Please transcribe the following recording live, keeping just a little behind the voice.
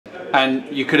and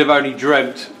you could have only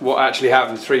dreamt what actually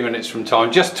happened 3 minutes from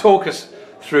time. Just talk us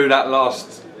through that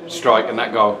last strike and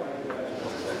that goal.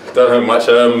 Don't know much.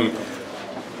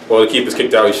 Well, the keeper's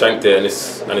kicked out, he shanked it, and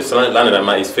it's landed at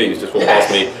Matty's feet. He's just walked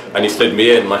past me, and he slid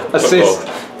me in.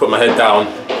 Put my head down,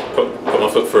 put my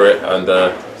foot through it, and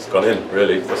it's gone in.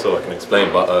 Really, that's all I can explain.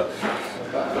 But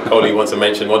Coley wants to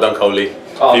mention. Well done, Coley.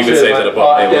 Oh, you could say to the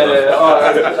bottom. Yeah.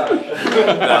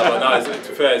 To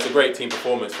be fair, it's a great team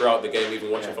performance throughout the game.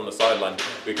 Even watching from the sideline,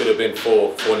 we could have been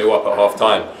 4-0 up at half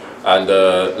time, and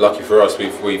lucky for us,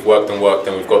 we've worked and worked,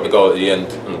 and we've got the goal at the end.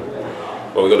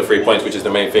 Well, we got the 3 points, which is the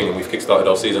main thing, and we've kick-started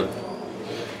our season.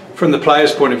 From the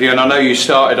players' point of view, and I know you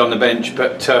started on the bench,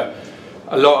 but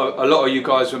a lot of you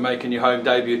guys were making your home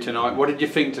debut tonight. What did you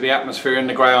think to the atmosphere in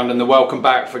the ground and the welcome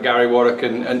back for Gary Waddock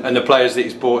and the players that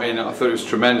he's brought in? I thought it was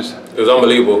tremendous. It was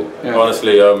unbelievable. Yeah.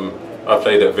 Honestly, I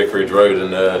played at Vicarage Road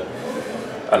and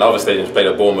other stadiums, played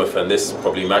at Bournemouth, and this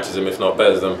probably matches them, if not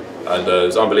better them. And it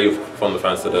was unbelievable from the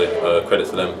fans today. Credit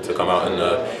to them to come out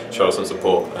and show us some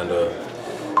support. And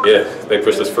yeah, they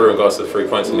pushed us through and got us the 3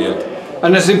 points in the end.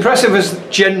 And as impressive as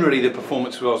generally the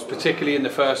performance was, particularly in the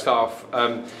first half,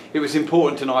 it was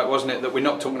important tonight, wasn't it, that we're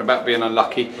not talking about being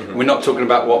unlucky, we're not talking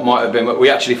about what might have been, but we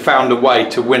actually found a way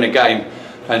to win a game,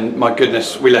 and my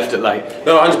goodness, we left it late.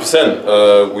 No,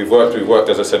 100%. We've worked,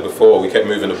 as I said before, we kept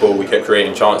moving the ball, we kept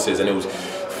creating chances, and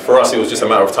for us it was just a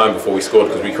matter of time before we scored,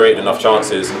 because we created enough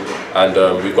chances, and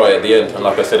we got it at the end. And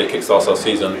like I said, it kickstarts our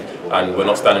season, and we're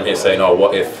not standing here saying, oh,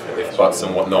 what if buts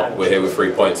and whatnot. We're here with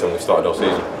 3 points, and we've started our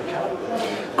season.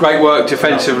 Great work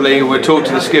defensively. We'll talk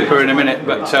to the skipper in a minute,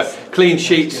 but clean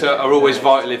sheets are always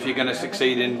vital if you're going to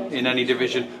succeed in any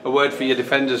division. A word for your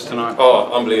defenders tonight.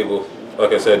 Oh, unbelievable.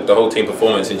 Like I said, the whole team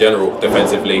performance in general,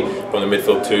 defensively, from the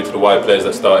midfield two to the wide players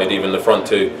that started, even the front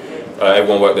two.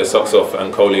 Everyone worked their socks off,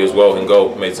 and Coley as well in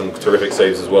goal made some terrific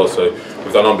saves as well. So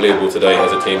we've done unbelievable today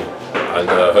as a team, and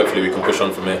hopefully we can push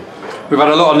on from here. We've had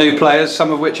a lot of new players,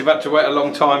 some of which have had to wait a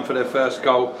long time for their first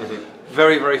goal.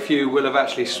 Very, very few will have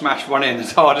actually smashed one in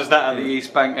as hard as that at the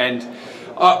East Bank end.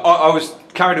 I was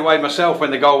carried away myself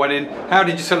when the goal went in. How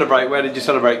did you celebrate? Where did you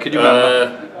celebrate? Could you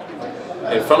remember?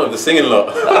 In front of the singing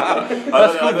lot.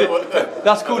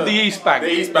 That's called the East Bank.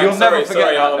 The East Bank. You'll never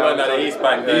forget that. I went down the East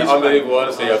Bank. Unbelievable,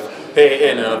 honestly. I've hit it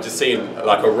in, and I've just seen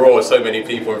like a roar of so many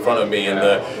people in front of me, and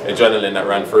the adrenaline that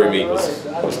ran through me was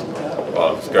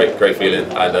great feeling,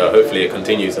 and hopefully it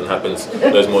continues and happens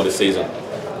loads more this season.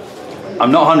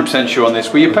 I'm not 100% sure on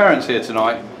this. Were your parents here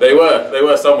tonight? They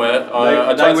were somewhere.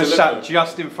 They were sat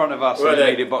just in front of us in the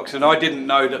media box, and I didn't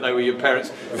know that they were your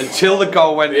parents until the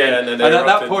goal went in. And at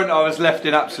that point I was left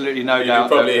in absolutely no doubt. You can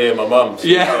probably hear my mum.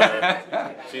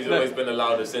 She's always been the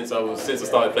loudest since I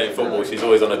started playing football. She's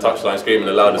always on the touchline screaming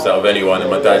the loudest out of anyone,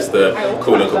 and my dad's the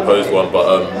cool and composed one.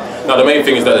 But no, the main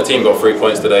thing is that the team got 3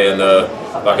 points today, and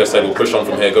like I said, we'll push on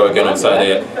from here, go again on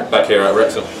Saturday back here at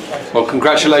Wrexham. Well,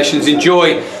 congratulations.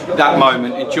 Enjoy that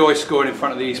moment. Enjoy scoring in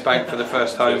front of the East Bank for the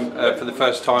first time. And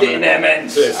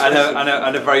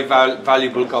a very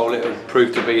valuable goal it will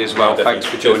prove to be as well. Thanks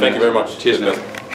for joining us. Thank you very much. Cheers, mate.